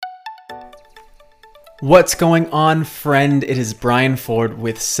What's going on, friend? It is Brian Ford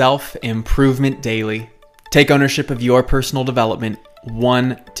with Self-Improvement Daily. Take ownership of your personal development,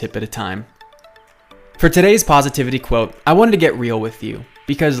 one tip at a time. For today's positivity quote, I wanted to get real with you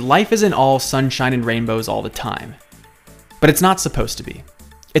because life isn't all sunshine and rainbows all the time. But it's not supposed to be.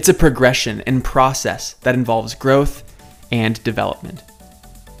 It's a progression and process that involves growth and development.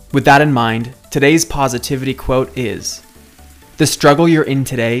 With that in mind, today's positivity quote is, "The struggle you're in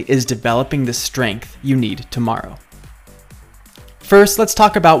today is developing the strength you need tomorrow." First, let's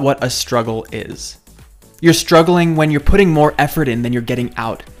talk about what a struggle is. You're struggling when you're putting more effort in than you're getting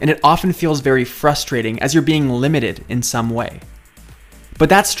out, and it often feels very frustrating as you're being limited in some way. But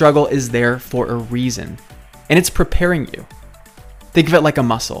that struggle is there for a reason, and it's preparing you. Think of it like a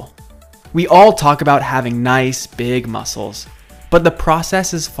muscle. We all talk about having nice, big muscles, but the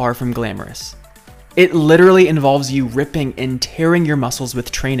process is far from glamorous. It literally involves you ripping and tearing your muscles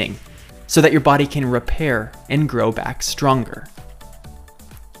with training so that your body can repair and grow back stronger.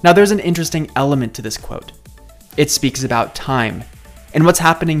 Now, there's an interesting element to this quote. It speaks about time and what's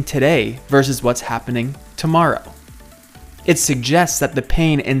happening today versus what's happening tomorrow. It suggests that the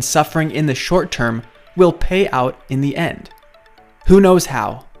pain and suffering in the short term will pay out in the end. Who knows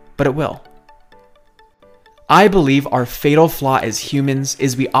how, but it will. I believe our fatal flaw as humans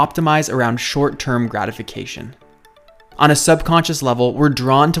is we optimize around short-term gratification. On a subconscious level, we're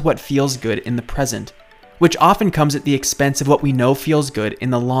drawn to what feels good in the present, which often comes at the expense of what we know feels good in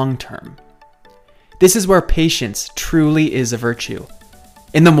the long term. This is where patience truly is a virtue.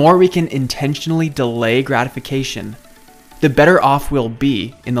 And the more we can intentionally delay gratification, the better off we'll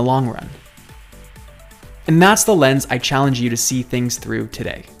be in the long run. And that's the lens I challenge you to see things through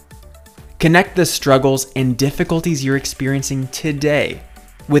today. Connect the struggles and difficulties you're experiencing today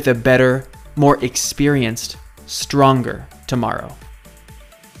with a better, more experienced, stronger tomorrow.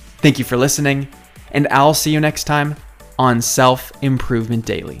 Thank you for listening, and I'll see you next time on Self-Improvement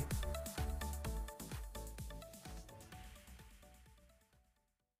Daily.